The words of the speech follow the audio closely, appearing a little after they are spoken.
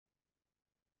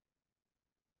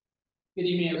Good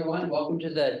evening, everyone. Welcome to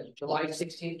the July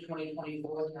 16th,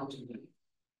 2024 council meeting.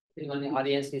 Anyone in the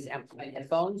audience needs amplified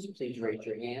headphones, please raise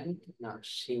your hand. Not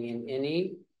seeing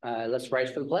any. Let's rise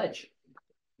for the pledge.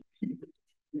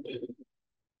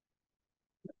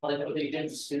 Pledge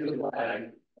allegiance to the flag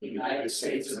of the United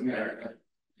States of America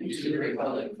and to the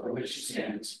republic for which it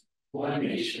stands, one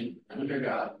nation, under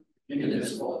God,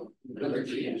 indivisible, with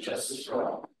liberty and justice for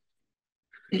all.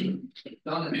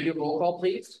 Donna, do you roll call,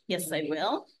 please? Yes, I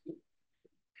will.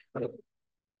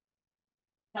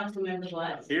 Councilmember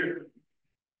Black. Here.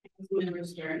 Councilmember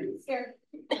Stearns. Here.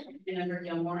 Member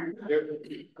Gilmore. Here.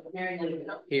 Mayor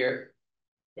Linville. Here.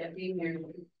 Deputy Mayor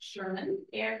Sherman.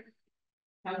 Here.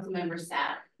 Councilmember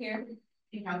Sapp. Here.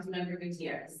 And Councilmember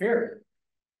Gutierrez. Here.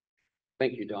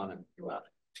 Thank you, Donna. You're welcome.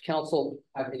 Does council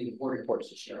have any board reports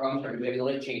to share? Oh, I'm sorry, do we have any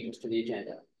late changes to the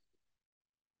agenda?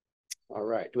 All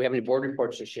right, do we have any board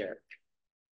reports to share?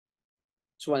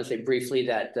 Just want to say briefly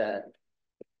that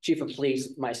Chief of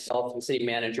Police, myself, and City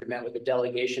Manager met with a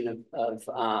delegation of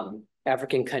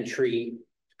African country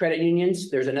credit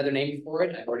unions. There's another name for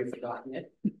it. I've already forgotten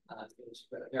it. It was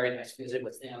a very nice visit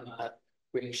with them.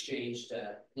 We exchanged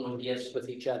little gifts with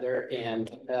each other,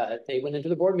 and they went into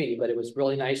the board meeting. But it was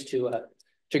really nice to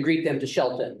greet them to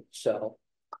Shelton. So,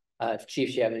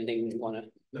 Chief, you have anything you want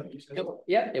to? No,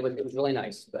 yeah, it was really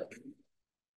nice. But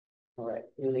all right,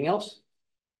 anything else?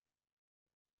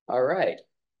 All right.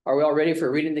 Are we all ready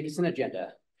for reading the consent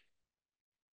agenda?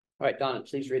 All right, Donna,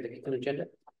 please read the consent agenda.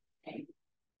 Okay.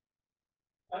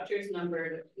 Vouchers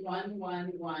numbered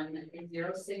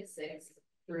 111066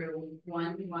 through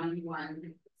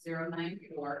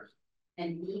 111094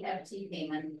 and EFT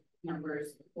payment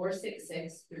numbers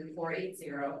 466 through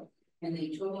 480 and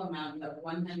the total amount of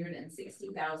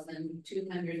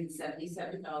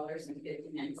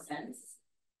 $160,277.59.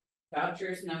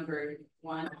 Vouchers numbered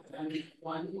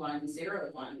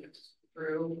 111101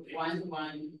 through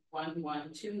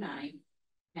 111129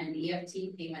 and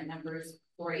EFT payment numbers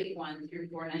 481 through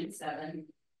 497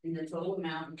 in the total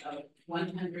amount of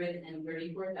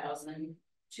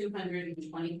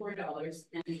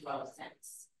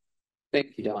 $134,224.12.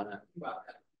 Thank you, Donna. You're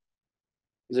welcome.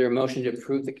 Is there a motion to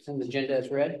approve the consent agenda as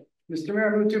read? Mr.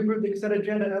 Mayor, I move to approve the consent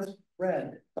agenda as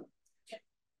read.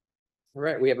 All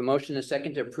right, we have a motion and a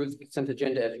second to approve the consent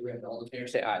agenda as read. All in favor,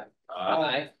 say aye.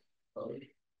 Aye.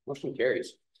 Motion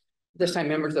carries. This time,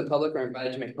 members of the public are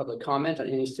invited to make public comment on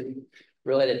any city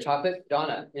related topic.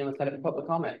 Donna, anyone kind of a public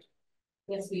comment?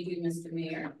 Yes, we do, Mr.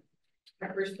 Mayor.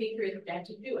 Our first speaker is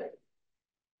Jackie Jewett.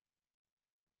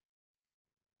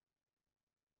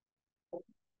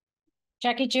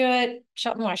 Jackie Jewett,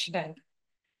 Shelton, Washington.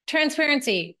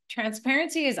 Transparency.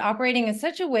 Transparency is operating in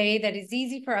such a way that it's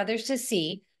easy for others to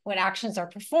see what actions are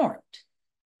performed.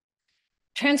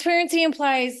 Transparency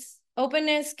implies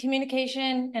openness,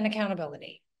 communication, and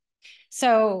accountability.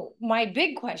 So my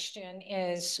big question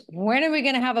is, when are we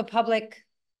going to have a public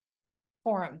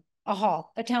forum, a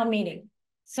hall, a town meeting,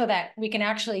 so that we can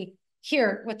actually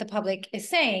hear what the public is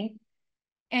saying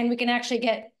and we can actually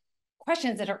get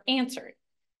questions that are answered?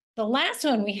 The last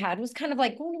one we had was kind of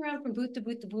like going around from booth to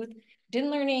booth to booth, didn't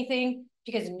learn anything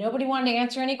because nobody wanted to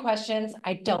answer any questions.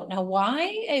 I don't know why.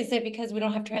 Is it because we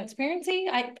don't have transparency?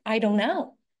 I don't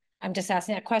know. I'm just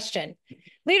asking that question.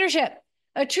 Leadership.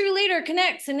 A true leader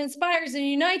connects and inspires and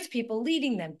unites people,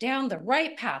 leading them down the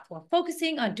right path while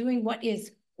focusing on doing what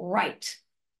is right.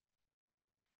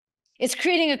 It's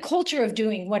creating a culture of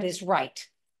doing what is right,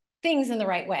 things in the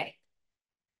right way.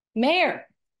 Mayor.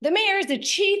 The mayor is the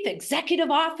chief executive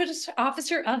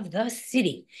officer of the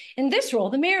city. In this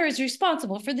role, the mayor is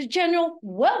responsible for the general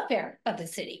welfare of the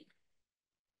city.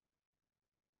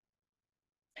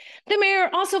 The mayor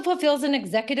also fulfills an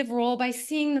executive role by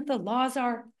seeing that the laws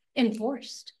are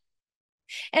enforced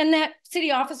and that city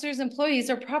officers,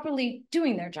 employees are properly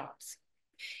doing their jobs.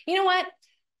 You know what?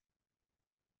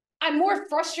 I'm more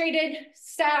frustrated,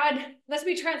 sad. Let's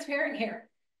be transparent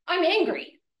here. I'm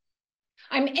angry.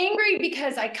 I'm angry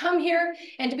because I come here,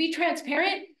 and to be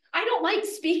transparent, I don't like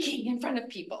speaking in front of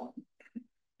people.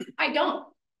 I don't.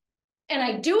 And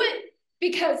I do it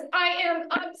because I am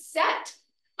upset.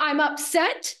 I'm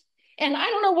upset, and I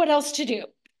don't know what else to do.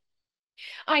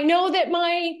 I know that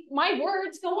my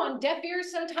words go on deaf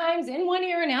ears sometimes, in one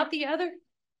ear and out the other.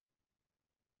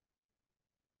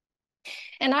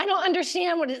 And I don't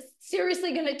understand what it's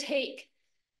seriously going to take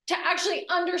to actually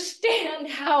understand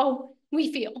how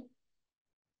we feel.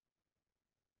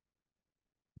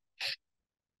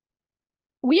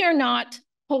 We are not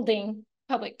holding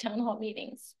public town hall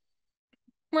meetings.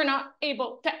 We're not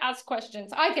able to ask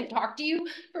questions. I can talk to you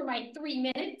for my 3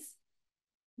 minutes,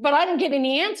 but I don't get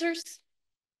any answers.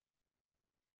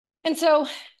 And so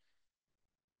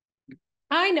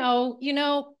I know, you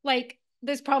know, like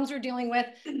there's problems we're dealing with.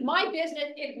 My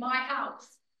business is my house.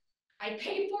 I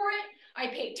pay for it. I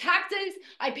pay taxes.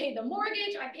 I pay the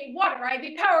mortgage. I pay water. I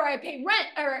pay power. I pay rent,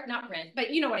 or not rent,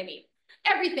 but you know what I mean.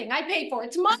 Everything I pay for.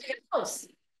 It's my house.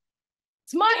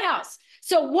 It's my house.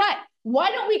 So what?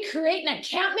 Why don't we create an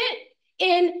encampment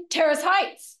in Terrace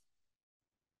Heights?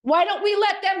 Why don't we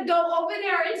let them go over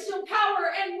there and steal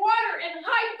power and water and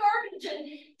hide garbage and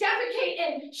defecate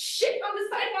and shit on the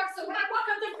sidewalk, so when I walk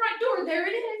out the front door, there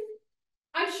it is.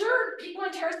 I'm sure people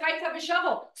in Terrace Heights have a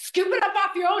shovel. Scoop it up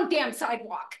off your own damn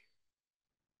sidewalk.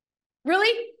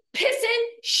 Really?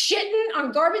 Pissing, shitting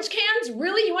on garbage cans?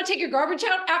 Really? You want to take your garbage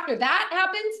out after that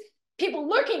happens? People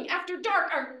lurking after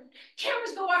dark. Our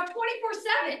cameras go off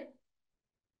 24/7.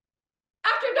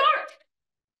 After dark.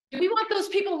 Do we want those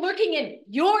people lurking in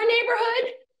your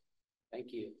neighborhood?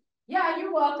 Thank you. Yeah,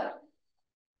 you're welcome.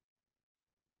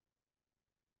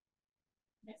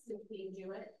 Next is Dean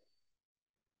Jewett.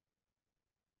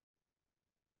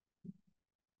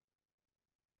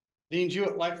 Dean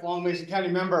Jewett, lifelong Mason County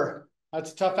member.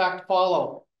 That's a tough act to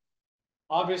follow.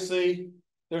 Obviously,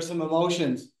 there's some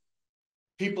emotions.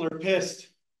 People are pissed.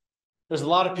 There's a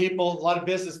lot of people, a lot of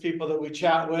business people that we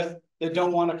chat with that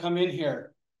don't want to come in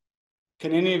here.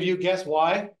 Can any of you guess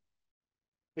why?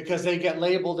 Because they get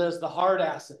labeled as the hard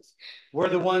asses. We're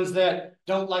the ones that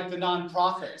don't like the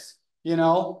nonprofits, you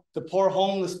know, the poor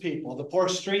homeless people, the poor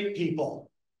street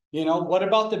people. You know, what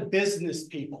about the business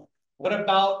people? What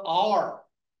about our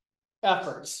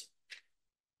efforts?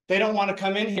 They don't want to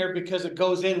come in here because it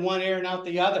goes in one ear and out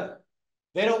the other.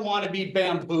 They don't want to be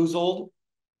bamboozled.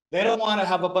 They don't want to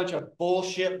have a bunch of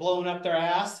bullshit blown up their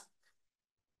ass.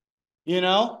 You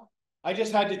know, I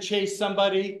just had to chase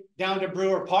somebody down to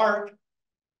Brewer Park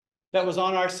that was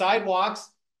on our sidewalks,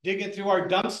 digging through our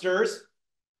dumpsters.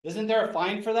 Isn't there a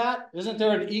fine for that? Isn't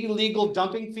there an illegal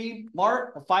dumping fee,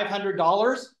 Mark, of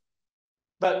 $500?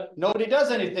 But nobody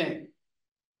does anything.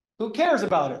 Who cares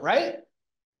about it, right?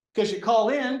 Because you call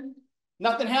in,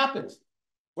 nothing happens.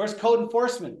 Where's code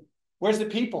enforcement? Where's the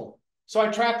people? So I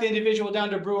tracked the individual down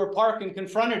to Brewer Park and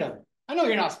confronted him. I know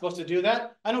you're not supposed to do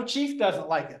that. I know Chief doesn't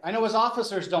like it. I know his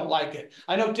officers don't like it.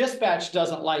 I know dispatch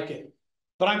doesn't like it.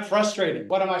 But I'm frustrated.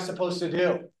 What am I supposed to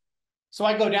do? So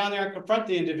I go down there and confront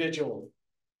the individual.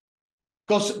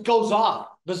 Goes off,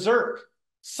 berserk,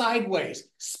 sideways,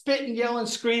 spitting, yelling,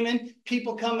 screaming,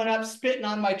 people coming up, spitting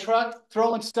on my truck,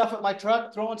 throwing stuff at my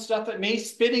truck, throwing stuff at me,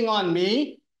 spitting on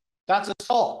me. That's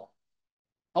assault.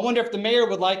 I wonder if the mayor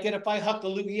would like it if I hucked a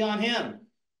loogie on him.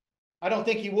 I don't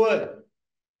think he would.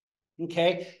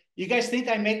 Okay, you guys think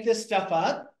I make this stuff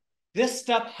up? This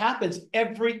stuff happens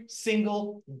every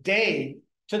single day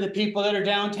to the people that are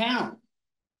downtown.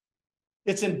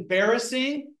 It's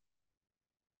embarrassing,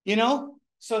 you know?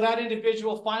 So that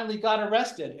individual finally got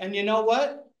arrested. And you know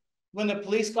what? When the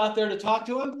police got there to talk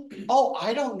to him, oh,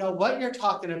 I don't know what you're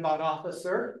talking about,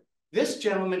 officer. This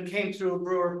gentleman came through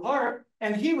Brewer Park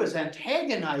and he was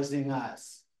antagonizing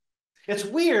us. It's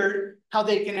weird how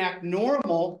they can act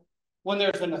normal when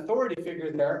there's an authority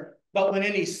figure there, but when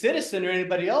any citizen or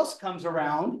anybody else comes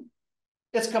around,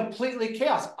 it's completely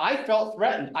chaos. I felt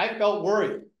threatened. I felt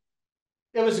worried.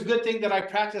 It was a good thing that I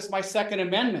practiced my Second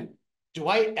Amendment. Do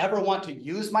I ever want to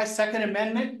use my Second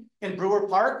Amendment in Brewer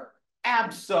Park?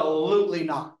 Absolutely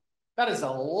not. That is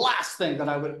the last thing that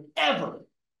I would ever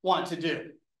want to do.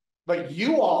 But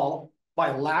you all,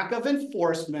 by lack of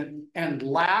enforcement and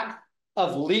lack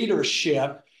of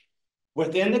leadership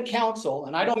within the council,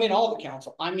 and I don't mean all the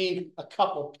council, I mean a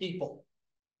couple people.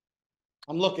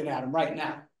 I'm looking at them right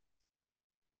now.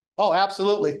 Oh,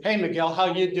 absolutely. Hey, Miguel,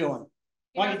 how you doing?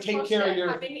 Why don't you take care of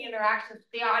your... Have any interactions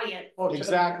with the audience? Oh,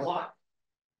 exactly.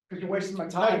 Because you're wasting my No,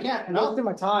 time. you can't. You're No. wasting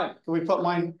my time. Can we put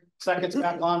mine seconds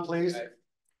back on, please? Right.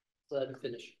 Let him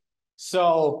finish.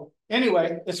 So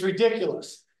anyway, it's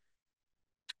ridiculous.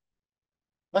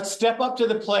 Let's step up to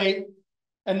the plate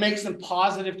and make some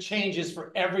positive changes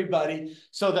for everybody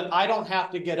so that I don't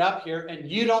have to get up here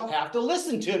and you don't have to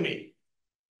listen to me.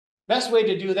 Best way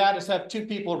to do that is have two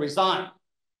people resign.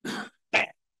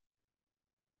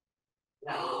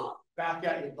 Back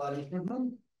at you, buddy.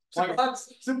 Super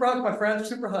hugs, my friend.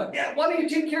 Super hug. Yeah, why don't you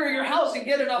take care of your house and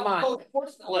get it off Come on. the code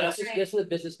enforcement list? This is a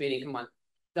business meeting. Come on.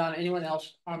 Don, anyone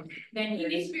else? Then he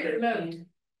needs to be removed.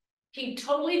 He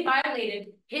totally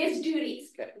violated his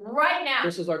duties Okay. right now.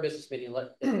 This is our business meeting. Let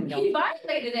He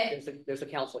violated it. there's a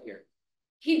council here.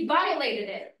 He violated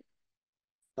it.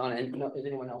 Don, and no, is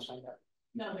anyone else on that?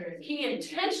 No, there is. He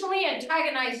intentionally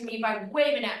antagonized me by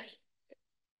waving at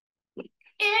me.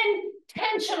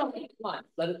 Intentionally. Come on,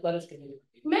 let us continue.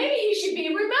 Maybe he should be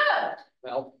removed.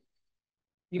 Well,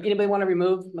 anybody want to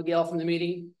remove Miguel from the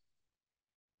meeting?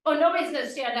 Oh, nobody's gonna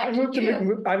stand I up move to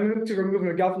you. I move to remove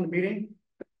Miguel from the meeting.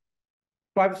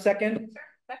 Do I have a second?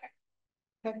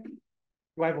 Okay.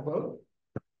 Do I have a vote?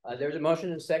 There's a motion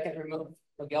and a second to remove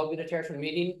Miguel Gutierrez from the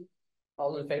meeting.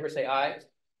 All in favor, say aye.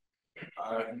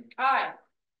 Aye.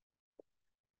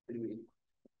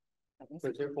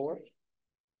 Was there four?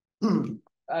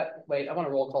 Wait, I want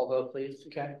a roll call vote, please.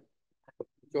 Okay.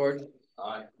 George?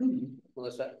 Aye.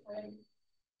 Melissa? Aye.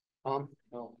 Tom?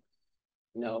 No.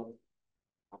 No.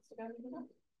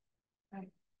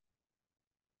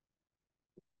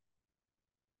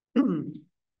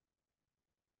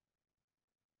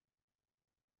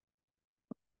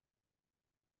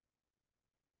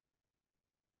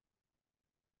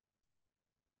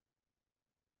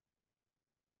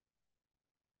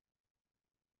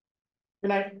 Good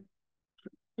night.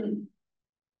 Good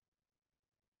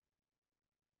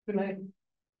night.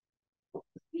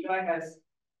 Good night, guys.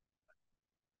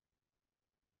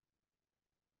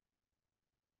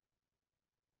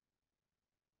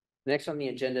 Next on the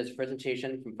agenda is a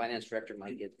presentation from Finance Director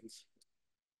Mike Gibbons.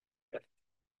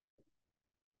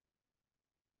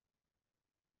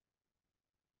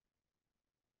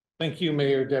 Thank you,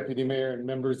 Mayor, Deputy Mayor, and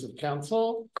members of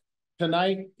council.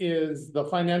 Tonight is the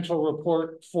financial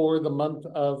report for the month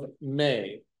of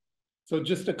May. So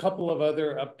just a couple of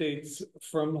other updates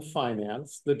from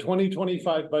finance. The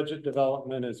 2025 budget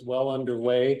development is well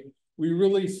underway. We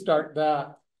really start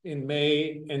that in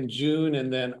May and June,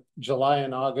 and then July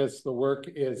and August, the work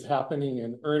is happening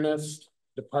in earnest.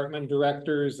 Department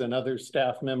directors and other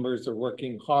staff members are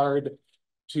working hard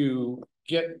to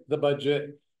get the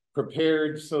budget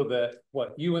prepared so that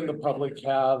what you and the public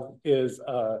have is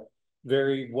a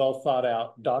very well thought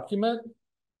out document.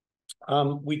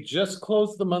 We just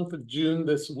closed the month of June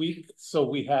this week, so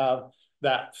we have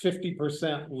that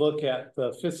 50% look at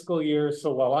the fiscal year.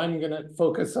 So while I'm going to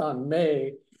focus on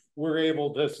May, we're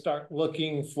able to start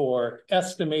looking for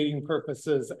estimating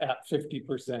purposes at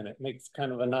 50%. It makes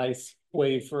kind of a nice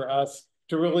way for us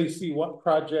to really see what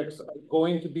projects are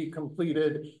going to be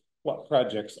completed, what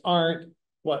projects aren't,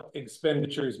 what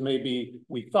expenditures maybe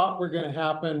we thought were going to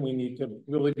happen. We need to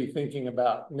really be thinking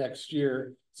about next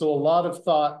year. So a lot of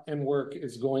thought and work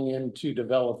is going into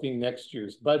developing next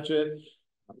year's budget.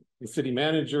 The city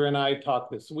manager and I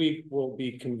talked this week. We'll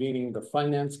be convening the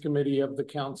finance committee of the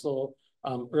council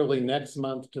early next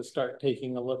month to start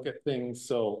taking a look at things.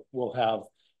 So we'll have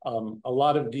a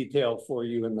lot of detail for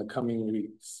you in the coming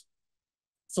weeks.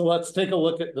 So let's take a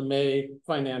look at the May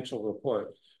financial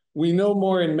report. We know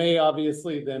more in May,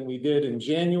 obviously, than we did in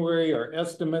January. Our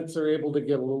estimates are able to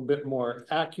get a little bit more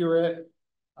accurate.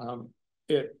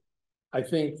 I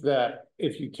think that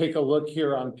if you take a look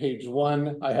here on page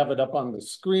 1, I have it up on the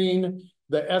screen.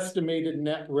 The estimated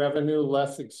net revenue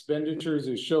less expenditures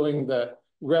is showing that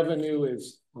revenue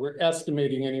is, we're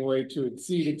estimating anyway, to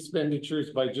exceed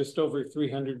expenditures by just over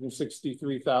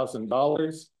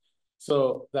 $363,000.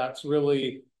 So that's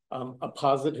really a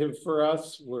positive for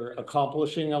us. We're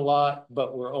accomplishing a lot,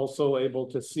 but we're also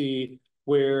able to see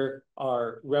where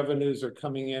our revenues are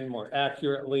coming in more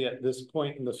accurately at this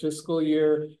point in the fiscal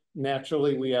year.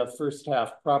 Naturally, we have first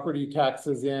half property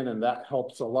taxes in, and that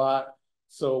helps a lot.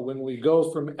 So when we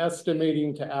go from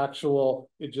estimating to actual,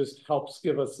 it just helps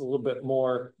give us a little bit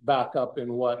more backup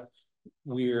in what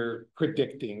we're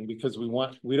predicting, because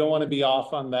we don't want to be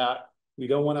off on that. We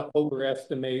don't want to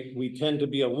overestimate. We tend to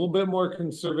be a little bit more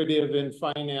conservative in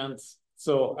finance.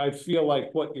 So I feel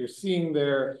like what you're seeing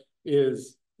there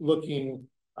is looking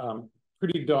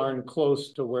pretty darn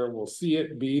close to where we'll see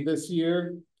it be this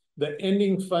year. The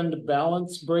ending fund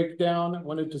balance breakdown, I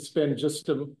wanted to spend just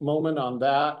a moment on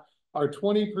that. Our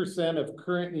 20% of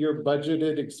current year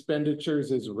budgeted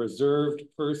expenditures is reserved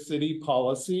per city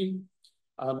policy.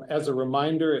 As a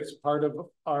reminder, it's part of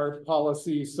our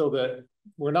policy so that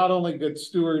we're not only good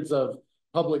stewards of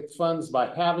public funds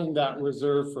by having that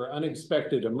reserve for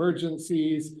unexpected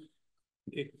emergencies.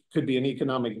 It could be an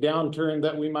economic downturn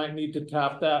that we might need to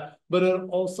tap that, but it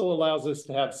also allows us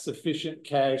to have sufficient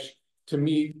cash to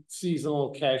meet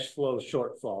seasonal cash flow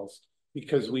shortfalls,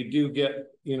 because we do get,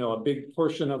 a big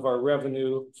portion of our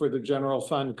revenue for the general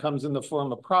fund comes in the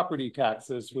form of property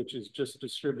taxes, which is just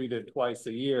distributed twice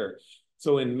a year.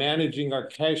 So in managing our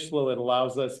cash flow, it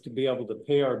allows us to be able to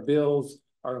pay our bills,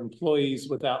 our employees,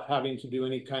 without having to do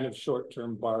any kind of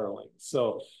short-term borrowing.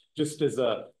 So just as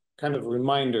a kind of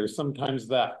reminder, sometimes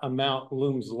that amount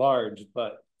looms large,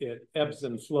 but it ebbs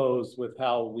and flows with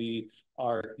how we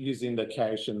are using the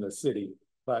cash in the city.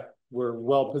 But we're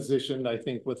well positioned, I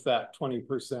think, with that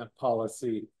 20%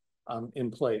 policy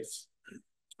in place.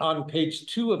 On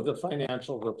page 2 of the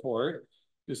financial report,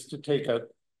 just to take a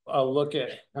a look at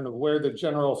kind of where the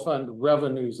general fund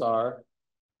revenues are.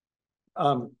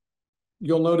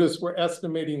 You'll notice we're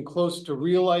estimating close to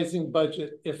realizing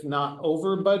budget, if not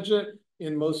over budget,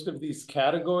 in most of these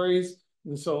categories.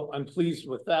 And so I'm pleased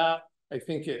with that. I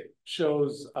think it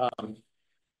shows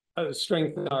a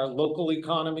strength in our local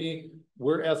economy.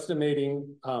 We're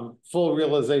estimating full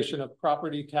realization of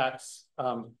property tax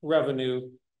revenue.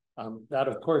 That,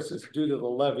 of course, is due to the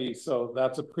levy. So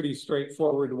that's a pretty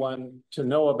straightforward one to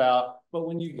know about. But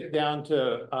when you get down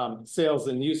to sales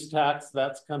and use tax,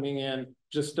 that's coming in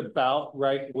just about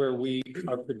right where we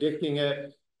are predicting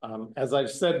it. As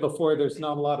I've said before, there's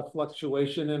not a lot of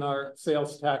fluctuation in our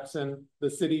sales tax in the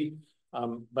city.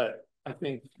 But I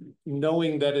think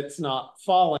knowing that it's not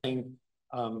falling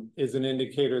is an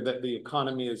indicator that the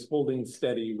economy is holding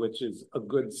steady, which is a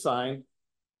good sign.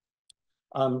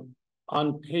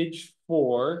 On page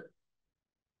 4,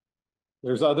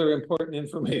 there's other important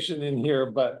information in here,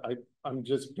 but I'm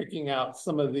just picking out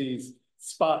some of these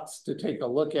spots to take a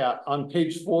look at. On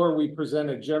page 4, we present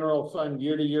a general fund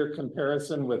year-to-year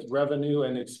comparison with revenue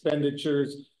and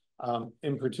expenditures,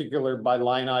 in particular by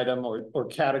line item or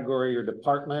category or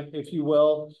department, if you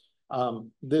will.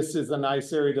 This is a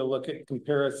nice area to look at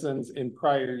comparisons in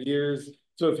prior years.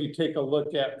 So if you take a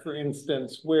look at, for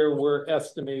instance, where we're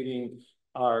estimating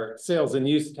our sales and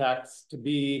use tax to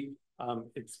be,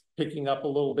 it's picking up a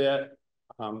little bit,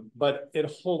 but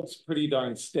it holds pretty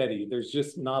darn steady. There's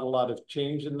just not a lot of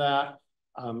change in that.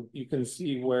 You can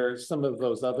see where some of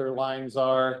those other lines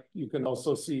are. You can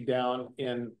also see down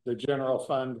in the general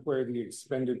fund where the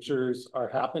expenditures are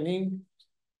happening.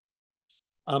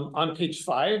 On page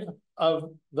 5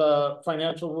 of the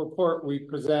financial report, we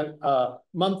present a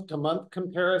month-to-month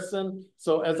comparison.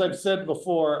 So as I've said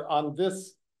before, on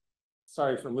this,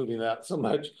 sorry for moving that so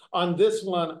much. On this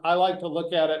one, I like to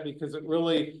look at it because it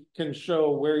really can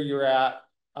show where you're at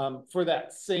for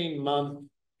that same month,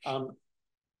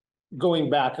 going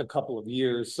back a couple of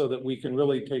years, so that we can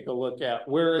really take a look at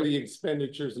where are the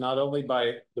expenditures, not only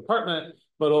by department,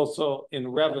 but also in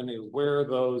revenue. Where are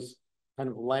those kind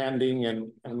of landing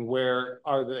and where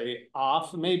are they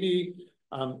off maybe?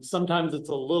 Sometimes it's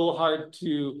a little hard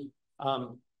to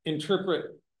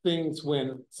interpret things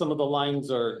when some of the lines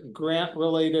are grant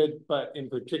related, but in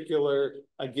particular,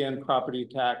 again, property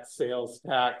tax, sales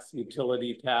tax,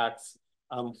 utility tax.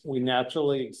 We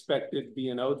naturally expected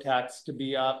B&O tax to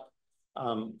be up.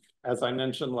 As I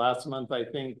mentioned last month, I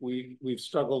think we've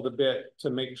struggled a bit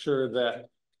to make sure that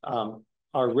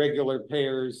our regular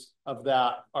payers of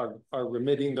that are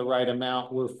remitting the right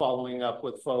amount. We're following up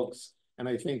with folks, and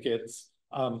I think it's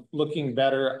looking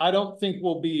better. I don't think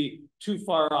we'll be too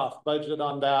far off budget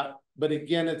on that. But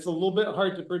again, it's a little bit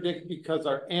hard to predict because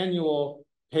our annual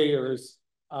payers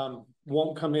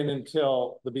won't come in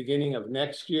until the beginning of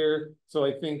next year. So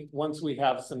I think once we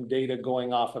have some data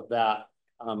going off of that,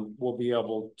 we'll be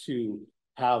able to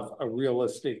have a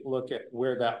realistic look at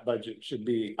where that budget should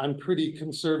be. I'm pretty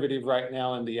conservative right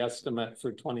now in the estimate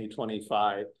for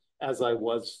 2025, as I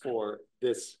was for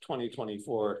this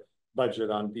 2024 budget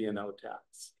on B&O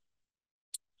tax.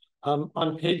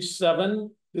 On page 7,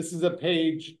 this is a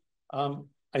page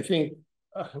I think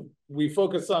we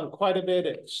focus on quite a bit.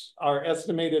 It's our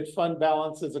estimated fund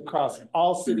balances across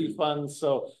all city funds.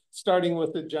 So starting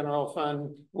with the general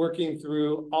fund, working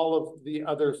through all of the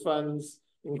other funds,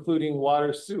 including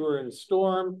water, sewer, and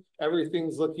storm.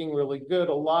 Everything's looking really good.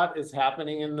 A lot is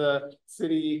happening in the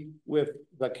city with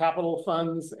the capital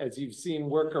funds, as you've seen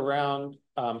work around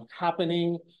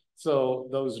happening. So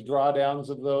those drawdowns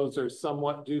of those are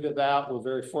somewhat due to that. We're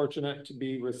very fortunate to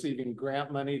be receiving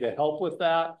grant money to help with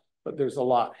that, but there's a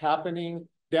lot happening.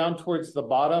 Down towards the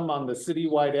bottom on the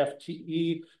citywide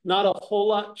FTE, not a whole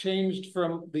lot changed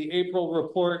from the April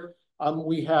report.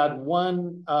 We had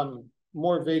one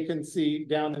more vacancy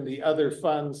down in the other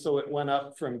funds, so it went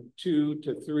up from 2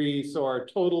 to 3. So our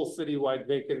total citywide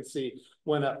vacancy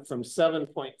went up from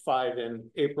 7.5 in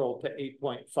April to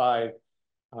 8.5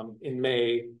 in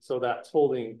May. So that's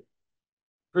holding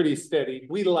pretty steady.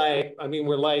 We lag, I mean,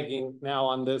 we're lagging now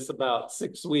on this about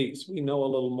 6 weeks. We know a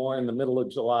little more in the middle of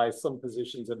July. Some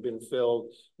positions have been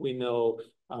filled. We know,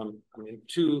 I mean,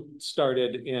 2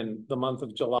 started in the month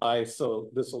of July, so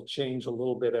this will change a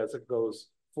little bit as it goes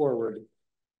forward.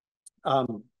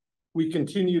 We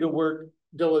continue to work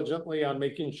diligently on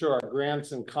making sure our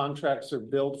grants and contracts are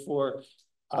billed for.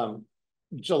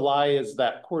 July is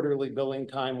that quarterly billing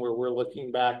time where we're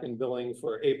looking back and billing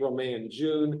for April, May, and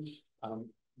June.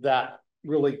 That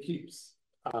really keeps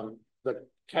the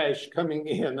cash coming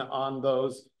in on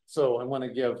those. So I want to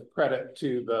give credit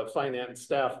to the finance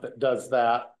staff that does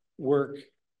that work.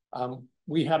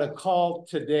 we had a call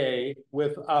today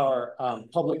with our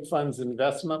public funds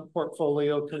investment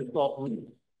portfolio consultant.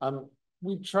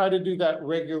 We try to do that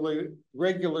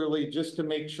regularly just to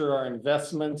make sure our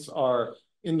investments are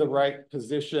in the right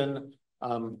position.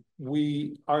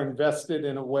 We are invested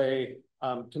in a way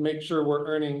to make sure we're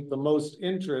earning the most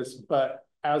interest, but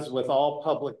as with all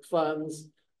public funds,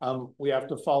 we have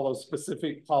to follow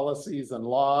specific policies and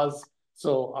laws.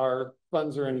 So our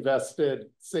funds are invested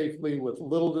safely with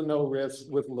little to no risk,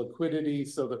 with liquidity,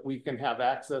 so that we can have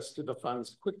access to the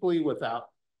funds quickly without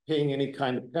paying any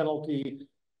kind of penalty.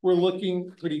 We're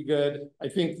looking pretty good. I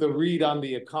think the read on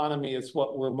the economy is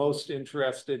what we're most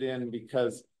interested in,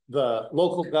 because the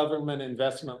local government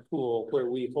investment pool, where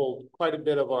we hold quite a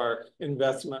bit of our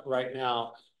investment right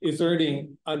now, is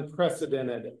earning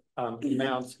unprecedented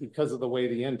amounts because of the way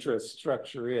the interest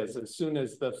structure is. As soon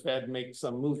as the Fed makes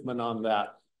some movement on that,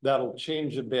 that'll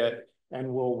change a bit, and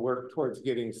we'll work towards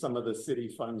getting some of the city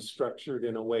funds structured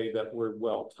in a way that we're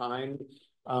well timed.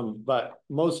 But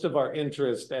most of our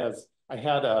interest, as I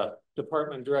had a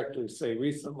department director say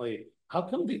recently, how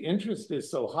come the interest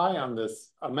is so high on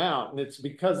this amount? And it's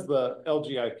because the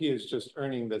LGIP is just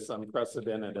earning this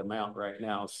unprecedented amount right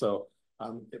now. So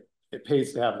it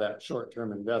pays to have that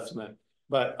short-term investment.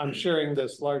 But I'm sharing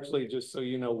this largely just so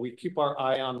you know, we keep our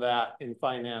eye on that in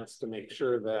finance to make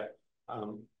sure that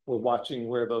we're watching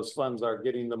where those funds are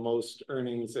getting the most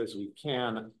earnings as we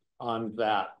can on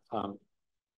that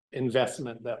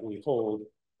investment that we hold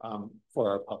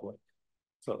for our public.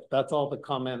 So that's all the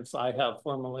comments I have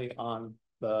formally on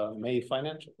the May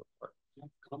financial report.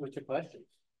 Comments or questions?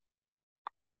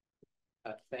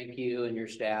 Thank you and your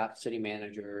staff, city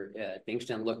manager. Things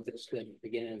didn't look this good at the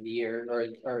beginning of the year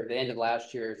or the end of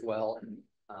last year as well.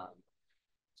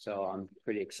 So I'm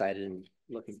pretty excited and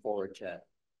looking forward to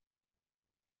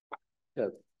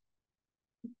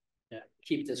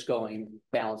keep this going,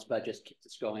 balanced budgets, keep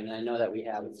this going. And I know that we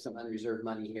have some unreserved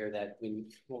money here that we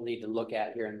will need to look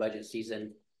at here in budget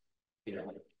season, you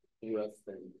know, roof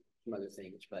and some other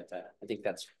things, but I think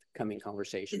that's coming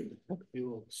conversation. We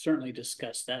will certainly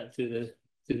discuss that through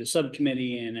the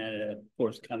subcommittee and at a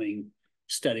forthcoming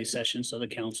study session, so the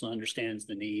council understands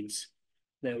the needs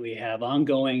that we have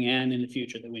ongoing and in the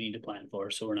future that we need to plan for,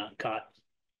 so we're not caught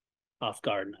off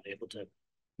guard, not able to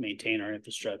maintain our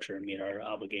infrastructure and meet our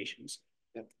obligations.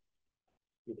 Yep.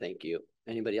 Thank you.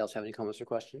 Anybody else have any comments or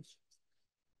questions?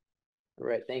 All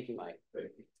right. Thank you, Mike. Thank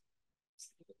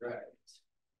you. Right.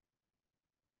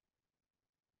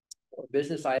 Our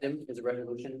business item is a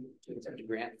resolution to accept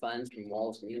grant funds from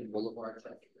Wallace Needham Boulevard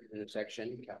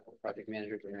intersection. Capital Project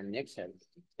Manager Aaron Nix has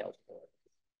details for it.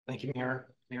 Thank you, Mayor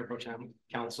Pro Tem,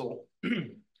 Council.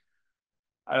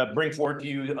 I bring forward to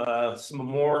you some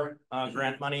more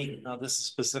grant money. This is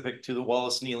specific to the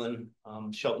Wallace Nealon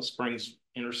Shelton Springs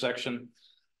intersection.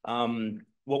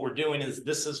 What we're doing is,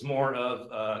 this is more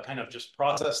of kind of just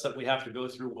process that we have to go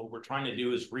through. What we're trying to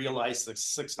do is realize the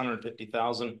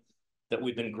 $650,000 that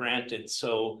we've been granted.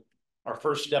 So our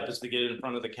first step is to get it in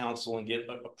front of the council and get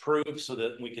approved so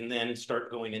that we can then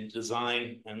start going into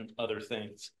design and other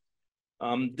things.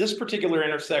 This particular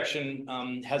intersection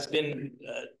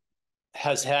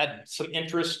has had some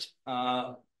interest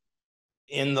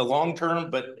in the long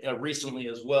term, but recently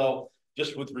as well,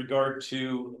 just with regard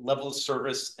to level of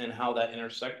service and how that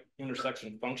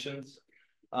intersection functions.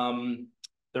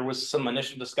 There was some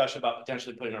initial discussion about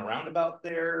potentially putting a roundabout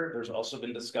there. There's also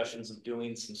been discussions of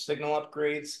doing some signal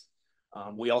upgrades.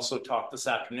 We also talked this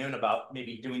afternoon about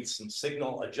maybe doing some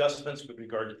signal adjustments with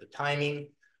regard to the timing.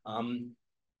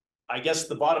 I guess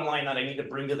the bottom line that I need to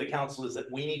bring to the council is that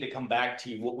we need to come back to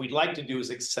you. What we'd like to do is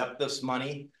accept this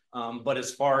money. But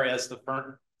as far as the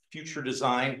future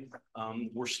design,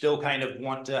 we're still kind of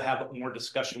want to have more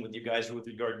discussion with you guys with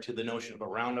regard to the notion of a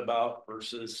roundabout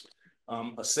versus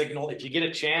a signal. If you get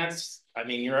a chance, I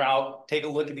mean, you're out, take a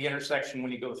look at the intersection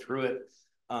when you go through it.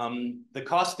 The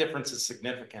cost difference is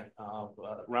significant.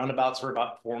 Roundabouts are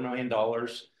about $4 million.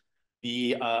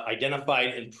 The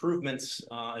identified improvements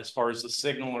as far as the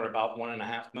signal are about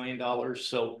 $1.5 million.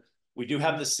 So we do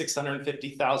have the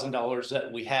 $650,000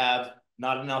 that we have,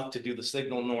 not enough to do the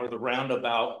signal nor the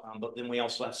roundabout, but then we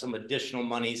also have some additional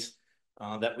monies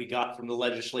that we got from the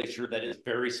legislature that is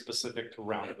very specific to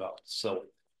roundabouts. So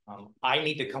I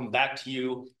need to come back to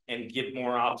you and give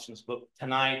more options, but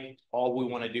tonight, all we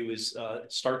want to do is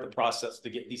start the process to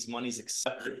get these monies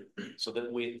accepted so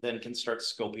that we then can start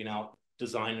scoping out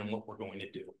design and what we're going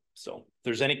to do. So if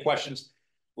there's any questions.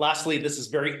 Lastly, this is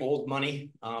very old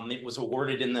money. It was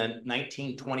awarded in the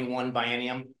 1921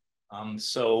 biennium.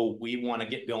 So we want to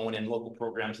get going, and local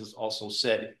programs has also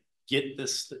said, get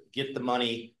the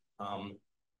money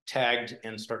tagged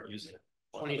and start using it.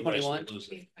 2021? No,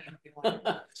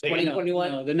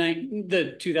 2021?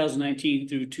 the 2019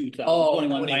 through 2021 Oh,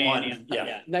 21, biennium.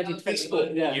 yeah.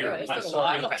 1920. Yeah. Year, It's I'm been a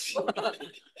sorry. while.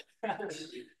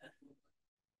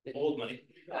 Old money.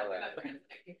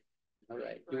 All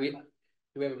right, do we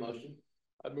have a motion?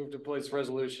 I move to place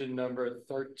resolution number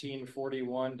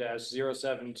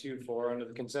 1341-0724 under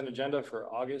the consent agenda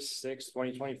for August 6th,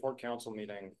 2024 council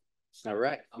meeting. All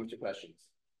right, what's your questions?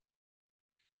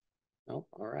 No,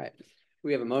 all right.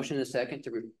 We have a motion and a second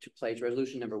to place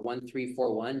resolution number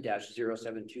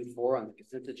 1341-0724 on the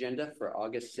consent agenda for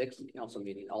August 6th council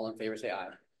meeting. All in favor, say aye.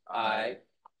 Aye.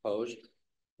 Opposed?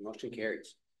 Motion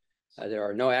carries. There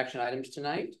are no action items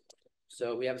tonight.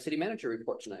 So we have a city manager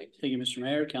report tonight. Thank you, Mr.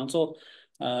 Mayor, Council.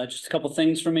 Just a couple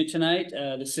things for me tonight.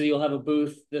 The city will have a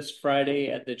booth this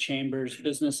Friday at the Chambers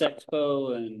Business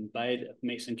Expo and by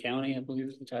Mason County, I believe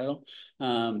is the title,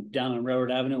 down on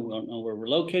Railroad Avenue. We don't know where we're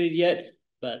located yet,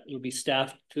 but it'll be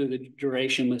staffed through the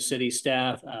duration with city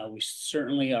staff. We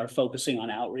certainly are focusing on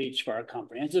outreach for our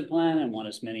comprehensive plan and want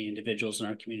as many individuals in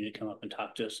our community to come up and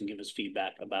talk to us and give us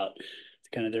feedback about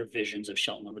kind of their visions of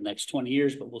Shelton over the next 20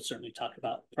 years, but we'll certainly talk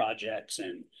about projects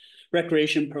and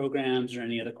recreation programs or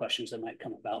any other questions that might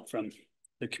come about from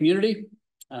the community.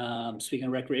 Speaking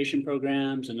of recreation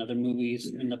programs and other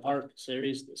movies in the park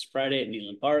series this Friday at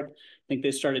Neyland Park. I think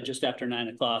they started just after 9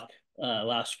 o'clock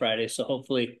last Friday. So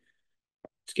hopefully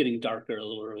it's getting darker a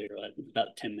little earlier,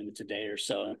 about 10 minutes a day or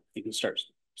so. You can start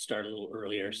a little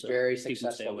earlier. So very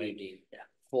successful evening. Yeah,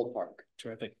 full park.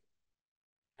 Terrific.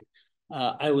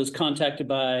 I was contacted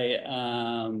by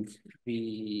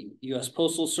the U.S.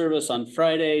 Postal Service on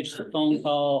Friday, just a phone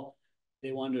call.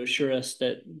 They wanted to assure us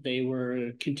that they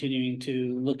were continuing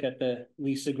to look at the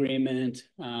lease agreement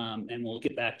and will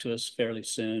get back to us fairly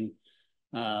soon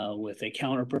with a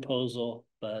counter proposal.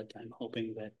 But I'm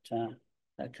hoping that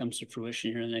that comes to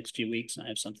fruition here in the next few weeks and I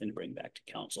have something to bring back to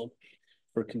council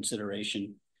for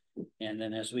consideration. And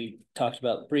then as we talked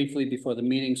about briefly before the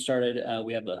meeting started,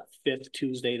 we have a 5th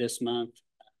Tuesday this month,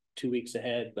 2 weeks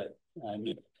ahead, but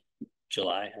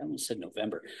July, I almost said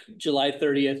November. July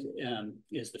 30th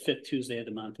is the 5th Tuesday of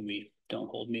the month and we don't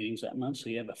hold meetings that month. So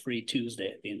you have a free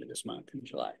Tuesday at the end of this month in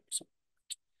July. So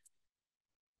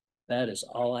that is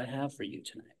all I have for you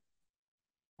tonight.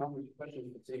 Questions for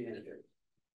the city manager?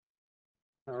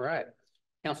 All right.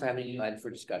 Council have any items for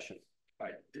discussion? I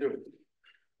do.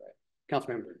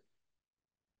 Councilmember.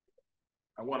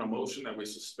 I want a motion that we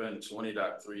suspend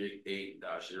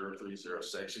 20.388-030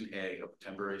 section A of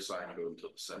temporary sign code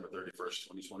until December 31st,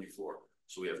 2024.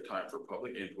 So we have time for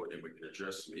public input and we can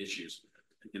address some issues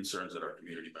and concerns that our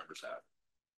community members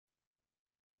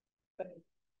have.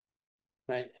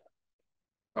 Right.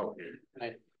 Oh, here.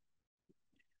 Right.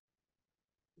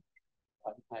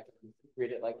 I can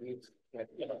read it like you.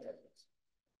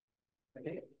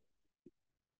 Okay.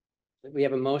 We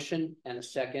have a motion and a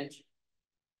second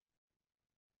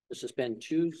to suspend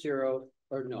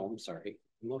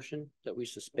motion that we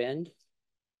suspend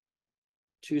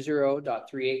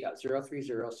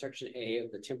 20.38.030 section A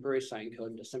of the temporary sign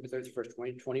code December 31st,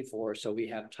 2024. So we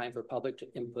have time for public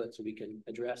input so we can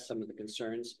address some of the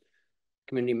concerns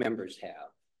community members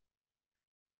have.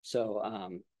 So,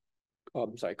 I'm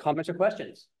sorry, comments or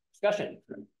questions? Discussion,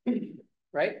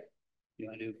 right? You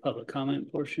want to do public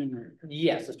comment portion or?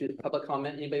 Yes, let's do the public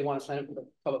comment. Anybody want to sign up for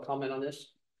public comment on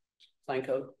this sign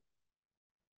code?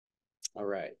 All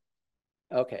right.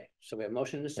 Okay, so we have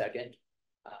motion in a second.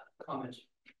 Comments?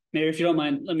 Mayor, if you don't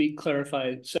mind, let me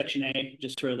clarify section A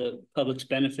just for the public's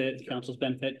benefit, the council's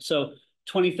benefit. So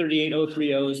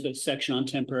 2038-030 is the section on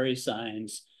temporary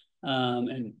signs.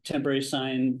 And temporary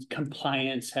sign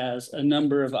compliance has a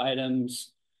number of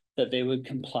items that they would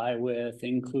comply with,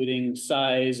 including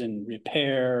size and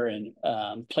repair and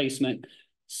placement.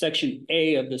 Section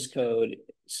A of this code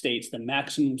states the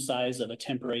maximum size of a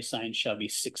temporary sign shall be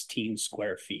 16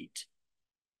 square feet.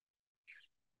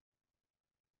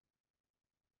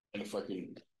 And if I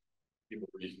can give a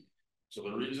reason. So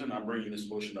the reason I'm bringing this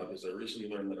motion up is I recently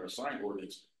learned that our sign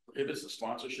ordinance prohibits the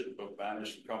sponsorship of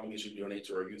banners from companies who donate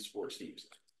to our youth sports teams.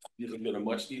 These have been a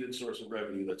much needed source of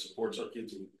revenue that supports our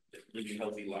kids in living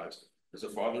healthy lives. As a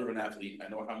father of an athlete, I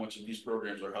know how much of these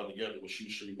programs are held together with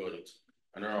shoestring budgets.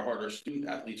 I know how hard our student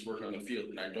athletes work on the field,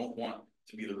 and I don't want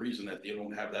to be the reason that they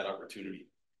don't have that opportunity.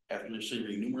 After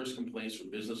receiving numerous complaints from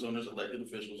business owners, elected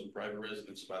officials, and private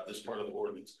residents about this part of the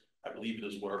ordinance, I believe it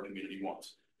is what our community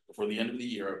wants. Before the end of the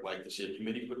year, I'd like to see a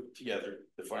committee put together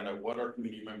to find out what our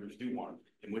community members do want.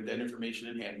 And with that information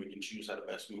in hand, we can choose how to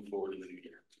best move forward in the new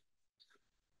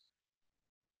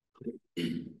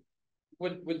year.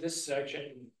 Would this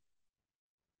section,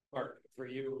 or for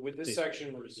you. Would this Please.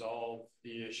 section resolve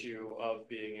the issue of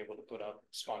being able to put up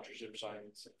sponsorship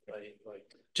signs, like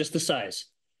Just the size.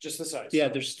 just the size? Yeah,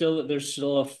 there's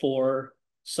still a 4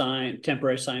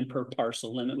 temporary sign per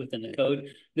parcel limit within the code.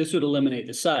 This would eliminate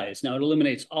the size. Now it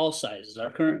eliminates all sizes. Our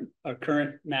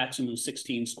current maximum is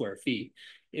 16 square feet.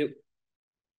 It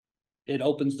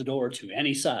opens the door to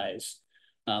any size,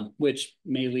 which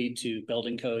may lead to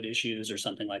building code issues or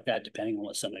something like that, depending on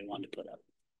what somebody wanted to put up.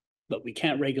 But we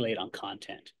can't regulate on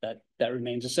content. That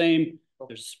remains the same.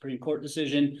 There's a Supreme Court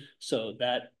decision, so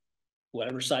that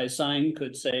whatever size sign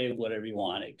could say whatever you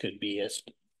want. It could be a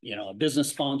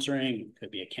business sponsoring, it could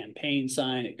be a campaign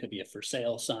sign, it could be a for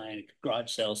sale sign, a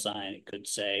garage sale sign, it could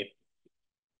say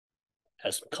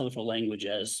as colorful language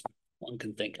as one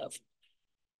can think of.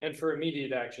 And for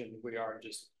immediate action, we are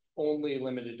just only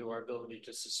limited to our ability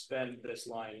to suspend this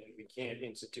line, and we can't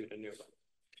institute a new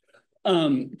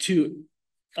one. To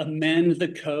amend the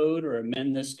code or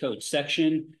amend this code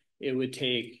section, it would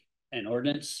take an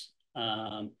ordinance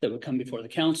that would come before the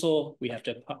council. We have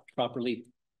to properly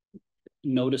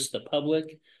notice the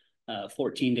public,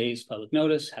 14 days public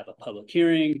notice, have a public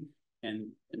hearing, and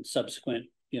subsequent,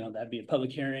 that'd be a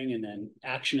public hearing and then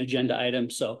action agenda item.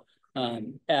 So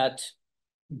at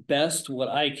best, what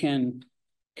I can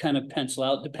kind of pencil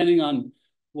out, depending on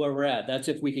where we're at, that's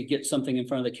if we could get something in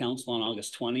front of the council on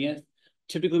August 20th.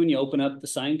 Typically, when you open up the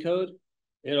sign code,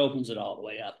 it opens it all the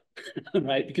way up,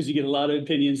 right? Because you get a lot of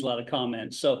opinions, a lot of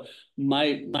comments. So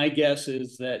my guess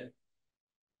is that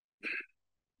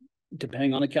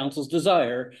depending on the council's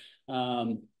desire,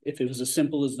 if it was as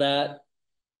simple as that,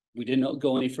 we didn't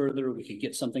go any further, we could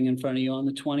get something in front of you on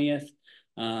the 20th.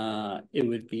 It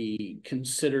would be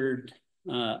considered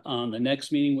on the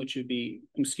next meeting, which would be,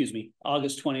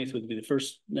 August 20th would be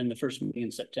the first meeting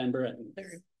in September, I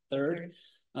think. Third.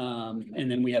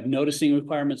 And then we have noticing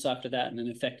requirements after that, and then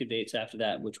effective dates after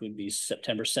that, which would be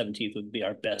September 17th would be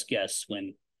our best guess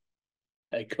when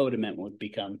a code amendment would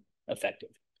become effective.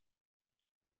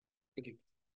 Thank you.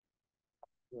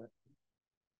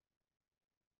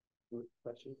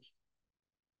 Questions?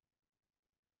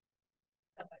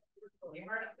 Really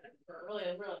hard for a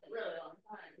really long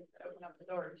time to open up the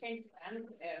door to change plans.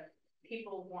 If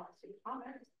people want to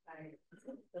comment,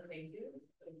 that they do.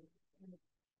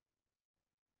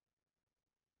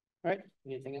 All right,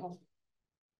 anything else?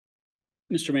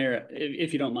 Mr. Mayor,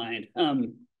 if you don't mind,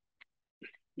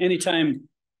 anytime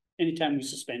we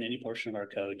suspend any portion of our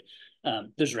code,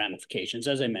 there's ramifications.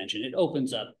 As I mentioned, it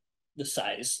opens up the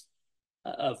size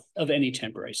of any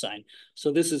temporary sign.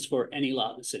 So this is for any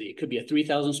lot in the city. It could be a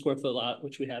 3,000 square foot lot,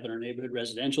 which we have in our neighborhood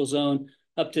residential zone,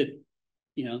 up to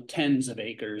tens of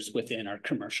acres within our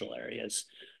commercial areas.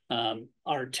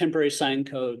 Our temporary sign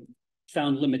code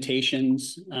found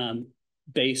limitations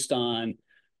based on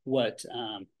what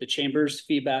the chamber's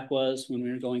feedback was when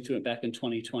we were going through it back in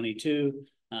 2022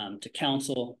 to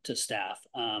council, to staff.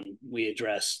 We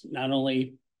addressed not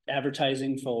only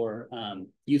advertising for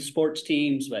youth sports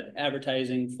teams, but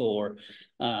advertising for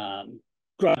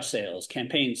garage sales,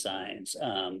 campaign signs,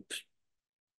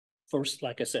 for,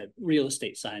 like I said, real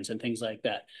estate signs and things like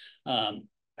that.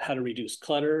 How to reduce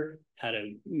clutter, how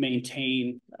to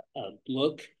maintain a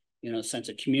look, sense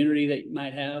of community that you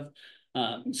might have.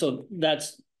 So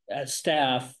that's, as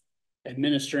staff,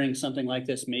 administering something like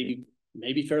this may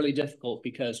be fairly difficult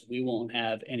because we won't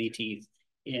have any teeth,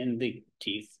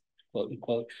 quote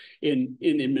unquote, in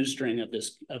administering of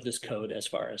this code as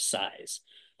far as size.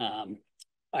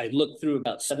 I looked through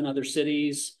about 7 other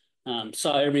cities,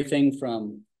 saw everything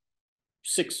from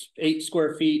 8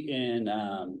 square feet in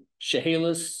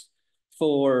Chehalis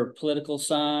for political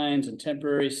signs and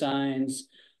temporary signs.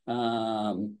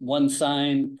 1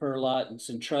 sign per lot in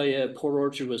Centralia. Port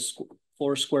Orchard was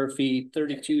 4 square feet,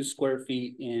 32 square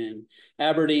feet in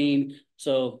Aberdeen.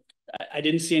 So I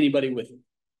didn't see anybody with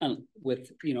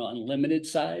unlimited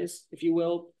size, if you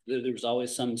will. There was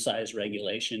always some size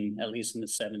regulation, at least in the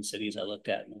 7 cities I looked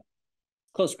at in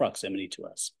close proximity to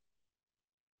us.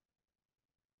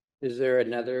 Is there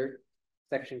another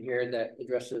section here that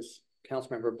addresses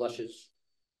Councilmember Blush's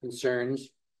concerns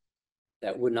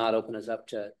that would not open us up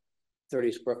to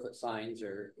 30 square foot signs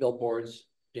or billboards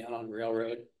down on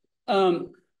Railroad? I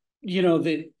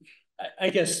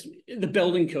guess the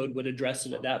building code would address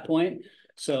it at that point.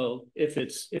 So if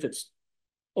it's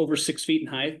over 6 feet in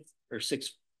height or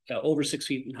over 6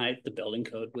 feet in height, the building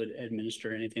code would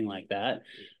administer anything like that.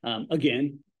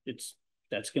 Again,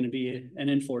 that's going to be an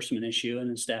enforcement issue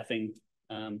and a staffing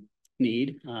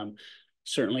need.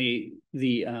 Certainly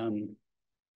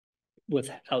with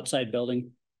outside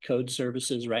building code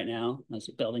services right now as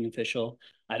a building official,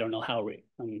 I don't know how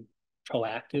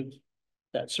proactive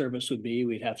that service would be.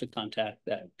 We'd have to contact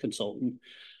that consultant.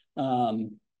 The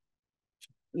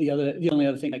only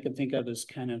other thing I could think of is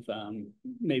kind of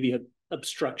maybe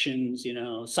obstructions, you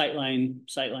know,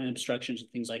 sightline obstructions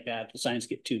and things like that. If the signs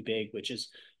get too big, which is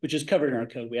covered in our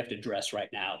code, we have to address right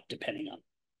now, depending on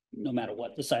no matter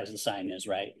what the size of the sign is,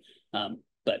 right?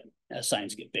 But as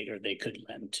signs get bigger, they could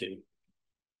lend to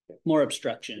more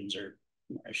obstructions or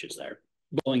more issues there,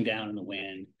 blowing down in the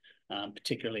wind,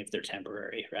 particularly if they're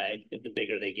temporary, right? If the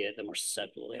bigger they get, the more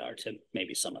susceptible they are to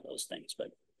maybe some of those things,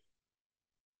 but.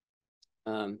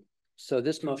 So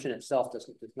this motion itself does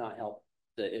not help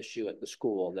the issue at the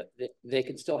school, that they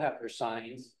can still have their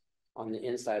signs on the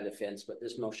inside of the fence, but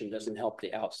this motion doesn't help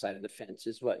the outside of the fence,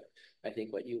 is what I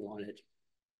think what you wanted,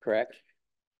 correct?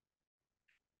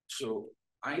 So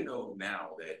I know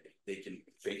now that they can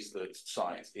face the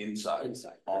signs inside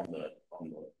on the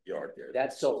yard there.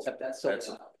 That's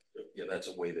yeah, that's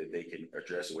a way that they can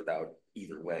address it without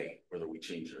either way, whether we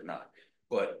change it or not.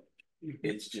 But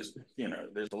it's just, you know,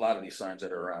 there's a lot of these signs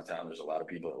that are around town. There's a lot of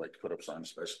people that like to put up signs,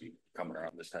 especially coming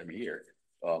around this time of year.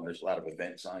 There's a lot of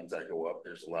event signs that go up.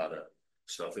 There's a lot of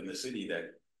stuff in the city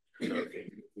that, you know,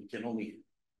 we can only,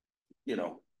 you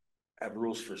know, have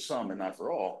rules for some and not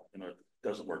for all. You know, it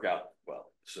doesn't work out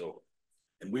well. So,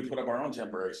 and we put up our own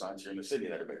temporary signs here in the city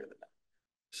that are bigger than that.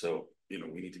 So, you know,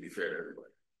 we need to be fair to everybody.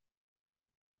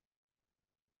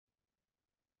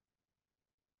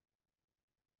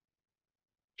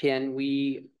 Can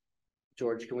we,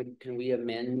 George, can we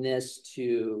amend this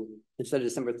to, instead of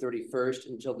December 31st,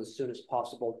 until the soonest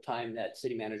possible time that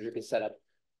city manager can set up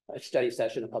a study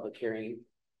session, a public hearing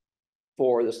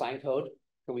for the sign code?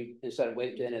 Can we, instead of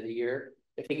waiting to the end of the year,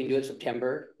 if he can do it in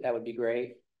September, that would be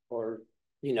great. Or,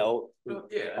 you know.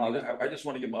 Yeah, I just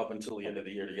want to give them up until the end of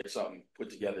the year to get something put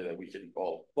together that we can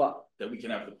all, that we can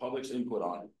have the public's input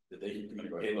on, that they can come in and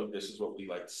go, hey, look, this is what we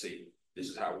like to see. This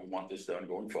is how we want this done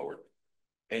going forward.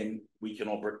 And we can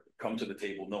all come to the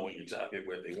table knowing exactly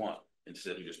where they want,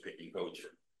 instead of just picking codes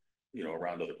from, you know,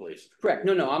 around other places. Correct.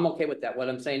 No, I'm okay with that. What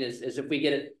I'm saying is if we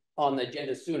get it on the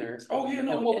agenda sooner. Oh, yeah,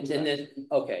 no. And then,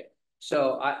 okay.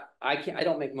 So I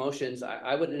don't make motions.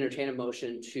 I would entertain a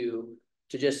motion to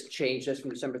just change this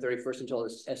from December 31st until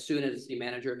as soon as the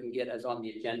manager can get us on the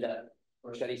agenda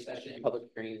for study session and public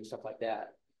hearing and stuff like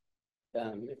that.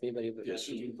 If anybody would. Yes,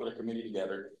 so you can put a committee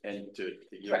together and to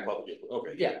get public input.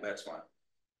 Okay, yeah, that's fine.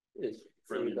 Is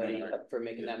anybody up for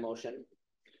making that motion?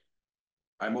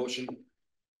 I motion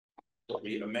that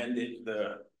we amended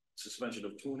the suspension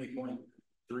of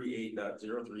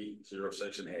 20.38.030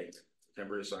 section A,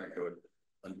 temporary sign code,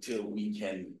 until we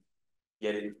can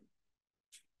get it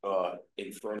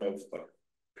in front of a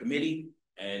committee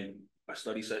and a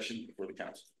study session for the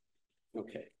council.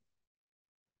 Okay.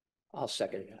 I'll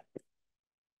second that.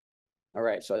 All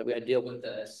right, so we gotta deal with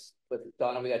this, with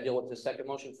Donna, we gotta deal with the second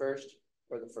motion first,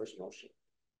 or the first motion?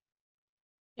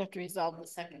 You have to resolve the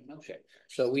second motion. Okay,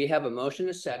 so we have a motion,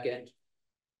 a second,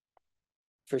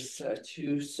 for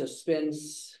to suspend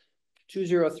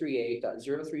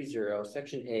 2038.030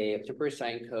 section A of temporary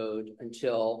sign code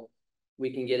until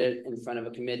we can get it in front of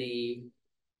a committee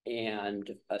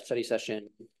and a study session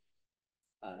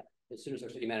as soon as our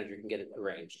city manager can get it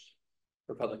arranged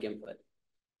for public input.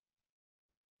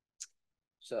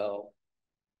 So,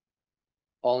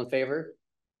 all in favor?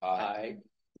 Aye.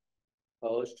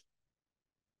 Opposed?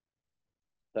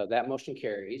 So that motion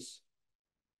carries.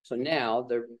 So now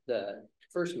the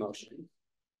first motion,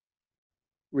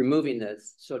 removing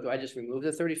this. So do I just remove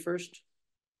the 31st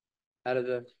out of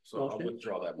the So motion? I'll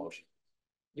withdraw that motion.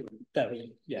 That was,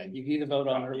 yeah, you can either vote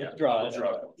on or withdraw.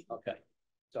 Okay.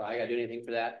 So I gotta do anything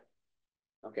for that?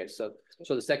 Okay, so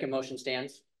the second motion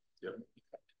stands? Yep.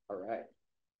 All right.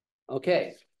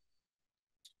 Okay.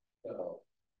 So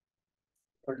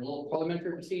for a little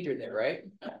parliamentary procedure there, right?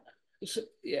 So,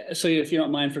 yeah, so if you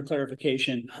don't mind for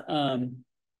clarification,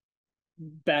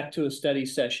 back to a study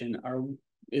session,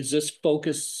 is this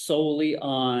focused solely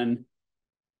on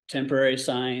temporary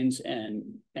signs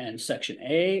and section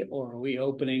A, or are we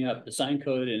opening up the sign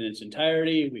code in its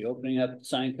entirety? Are we opening up the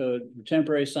sign code for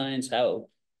temporary signs?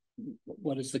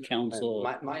 What is the council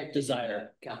my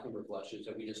desire? Councilmember Flush is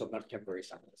that we just open up temporary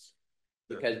signs.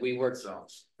 Because we worked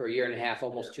for a year and a half,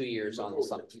 almost 2 years on the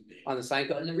sign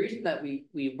code. And the reason that we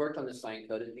worked on the sign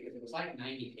code is because it was like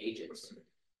 90 pages.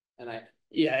 And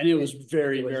and it was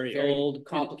very old,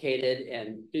 complicated,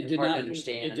 and it did hard not to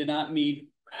understand. It did not meet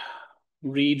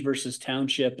Reed versus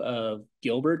Township of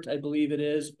Gilbert, I believe it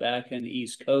is, back in the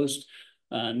East Coast.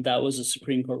 That was a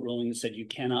Supreme Court ruling that said you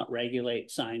cannot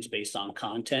regulate signs based on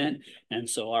content. And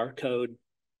so our code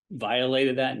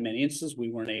violated that in many instances.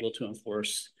 We weren't able to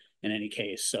enforce in any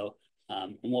case. So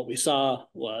And what we saw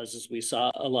is we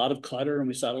saw a lot of clutter and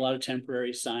we saw a lot of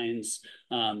temporary signs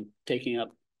taking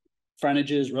up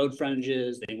frontages, road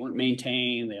frontages. They weren't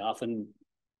maintained. They often,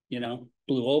 you know,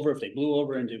 blew over. If they blew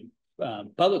over into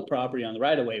public property on the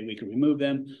right of way, we could remove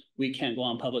them. We can't go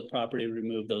on public property to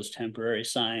remove those temporary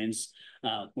signs.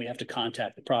 We have to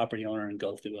contact the property owner and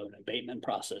go through an abatement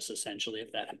process essentially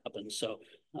if that happens. So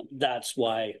that's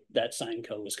why that sign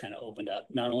code was kind of opened up,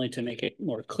 not only to make it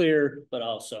more clear, but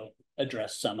also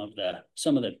address some of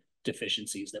the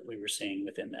deficiencies that we were seeing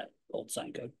within that old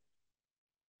sign code.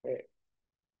 Okay.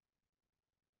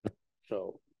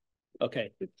 So,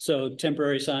 okay, so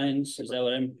temporary signs, is that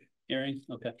what I'm hearing?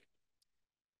 Okay.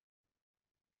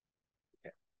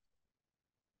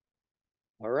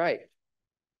 All right.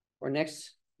 Our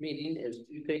next meeting is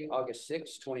Tuesday, August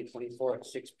 6th, 2024 at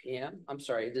 6 p.m. I'm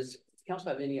sorry, does council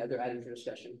have any other items for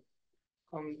discussion?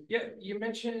 Yeah, you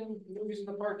mentioned movies in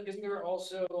the park. Isn't there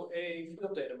also a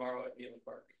field day tomorrow at Neyland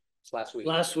Park? It's last week.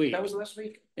 Last week. That was last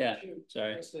week? Yeah, Shoot.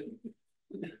 sorry.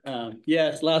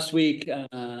 Yes, last week,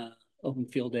 open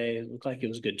field day. It looked like it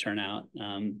was a good turnout.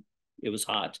 It was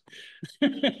hot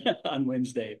on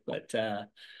Wednesday, but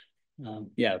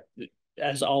yeah,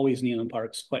 as always, Neyland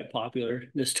Park's quite popular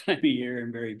this time of year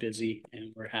and very busy,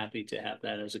 and we're happy to have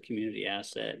that as a community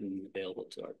asset and available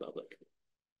to our public.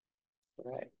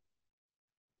 All right.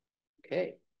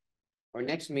 Okay. Our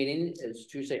next meeting is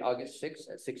Tuesday, August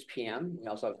 6th at 6 p.m. We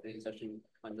also have a session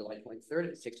on July 23rd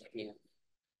at 6 p.m.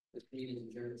 This meeting is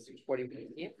adjourned at 6:40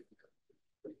 p.m.